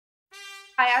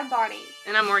Hi, I'm Bonnie.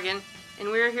 And I'm Morgan, and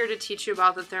we're here to teach you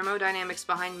about the thermodynamics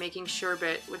behind making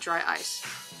sherbet with dry ice.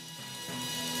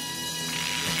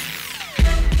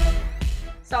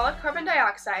 Solid carbon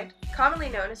dioxide, commonly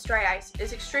known as dry ice,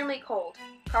 is extremely cold.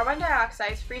 Carbon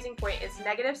dioxide's freezing point is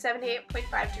negative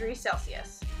 78.5 degrees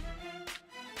Celsius.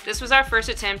 This was our first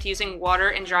attempt using water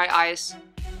and dry ice,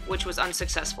 which was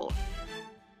unsuccessful.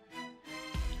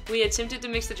 We attempted to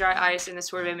mix the dry ice and the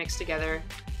sorbet mix together,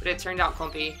 but it turned out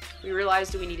clumpy. We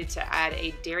realized we needed to add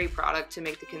a dairy product to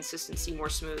make the consistency more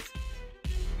smooth.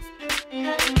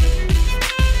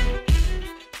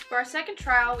 For our second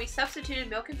trial, we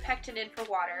substituted milk and pectin in for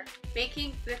water,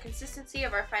 making the consistency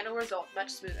of our final result much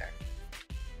smoother.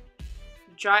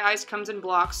 Dry ice comes in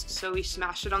blocks, so we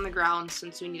smashed it on the ground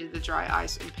since we needed the dry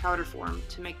ice in powder form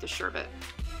to make the sherbet.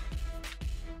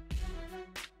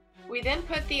 We then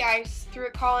put the ice through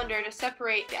a colander to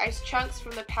separate the ice chunks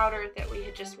from the powder that we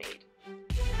had just made.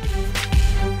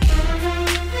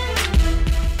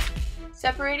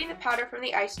 Separating the powder from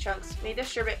the ice chunks made the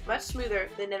sherbet much smoother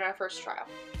than in our first trial.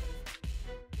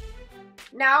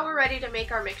 Now we're ready to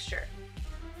make our mixture.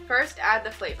 First, add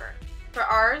the flavor. For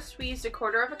ours, we used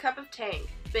 1/4 cup of Tang,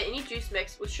 but any juice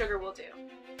mix with sugar will do.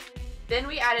 Then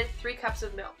we added 3 cups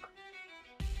of milk.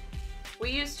 We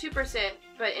used 2%,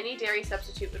 but any dairy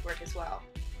substitute would work as well.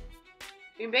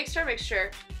 We mixed our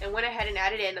mixture and went ahead and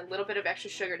added in a little bit of extra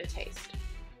sugar to taste.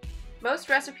 Most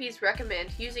recipes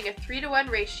recommend using a 3-to-1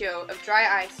 ratio of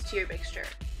dry ice to your mixture.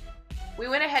 We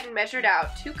went ahead and measured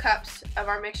out 2 cups of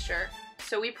our mixture,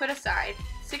 so we put aside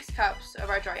 6 cups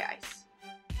of our dry ice.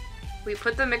 We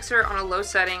put the mixer on a low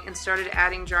setting and started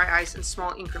adding dry ice in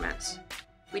small increments.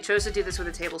 We chose to do this with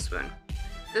a tablespoon.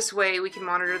 This way we can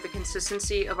monitor the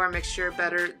consistency of our mixture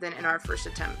better than in our first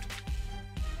attempt.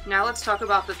 Now let's talk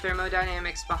about the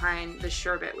thermodynamics behind the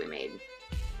sherbet we made.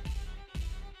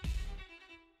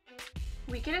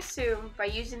 We can assume by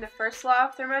using the first law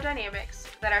of thermodynamics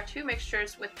that our 2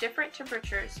 mixtures with different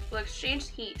temperatures will exchange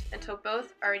heat until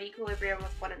both are in equilibrium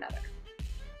with one another.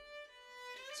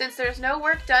 Since there is no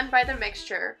work done by the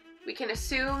mixture, we can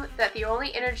assume that the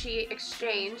only energy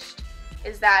exchanged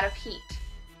is that of heat,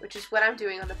 which is what I'm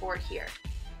doing on the board here.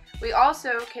 We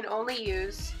also can only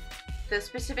use the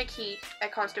specific heat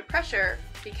at constant pressure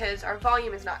because our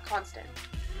volume is not constant.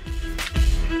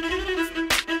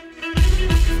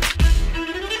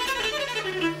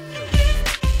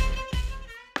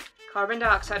 Carbon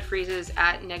dioxide freezes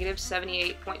at negative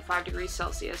 78.5 degrees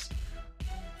Celsius,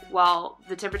 while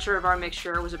the temperature of our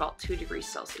mixture was about 2 degrees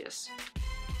Celsius.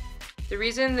 The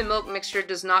reason the milk mixture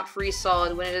does not freeze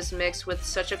solid when it is mixed with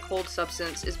such a cold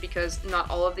substance is because not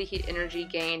all of the heat energy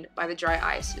gained by the dry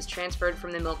ice is transferred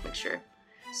from the milk mixture.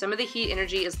 Some of the heat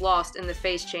energy is lost in the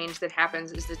phase change that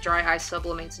happens as the dry ice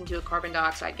sublimates into a carbon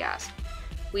dioxide gas.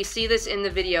 We see this in the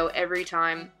video every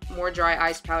time more dry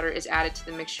ice powder is added to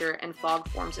the mixture and fog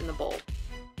forms in the bowl.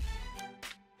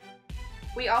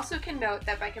 We also can note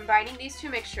that by combining these 2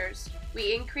 mixtures,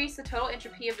 we increase the total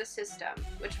entropy of the system,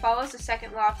 which follows the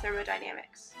second law of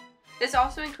thermodynamics. This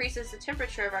also increases the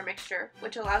temperature of our mixture,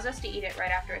 which allows us to eat it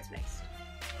right after it's mixed.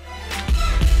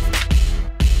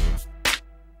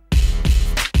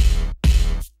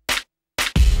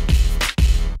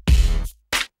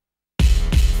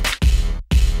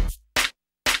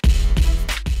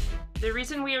 The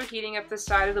reason we are heating up the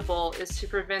side of the bowl is to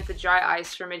prevent the dry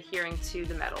ice from adhering to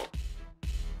the metal.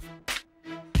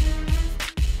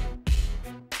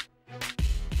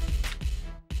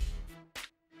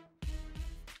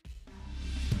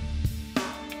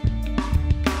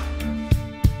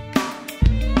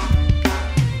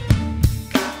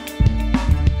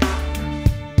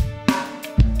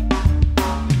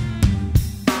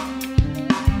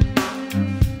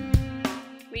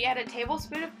 We add a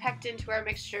tablespoon of pectin to our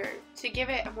mixture to give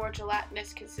it a more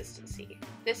gelatinous consistency.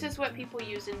 This is what people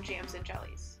use in jams and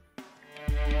jellies.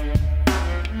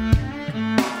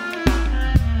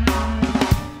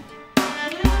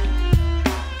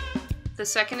 The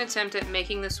second attempt at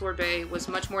making the sorbet was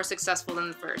much more successful than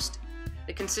the first.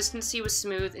 The consistency was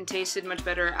smooth and tasted much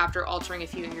better after altering a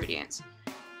few ingredients.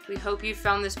 We hope you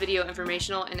found this video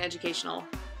informational and educational.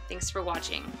 Thanks for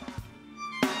watching.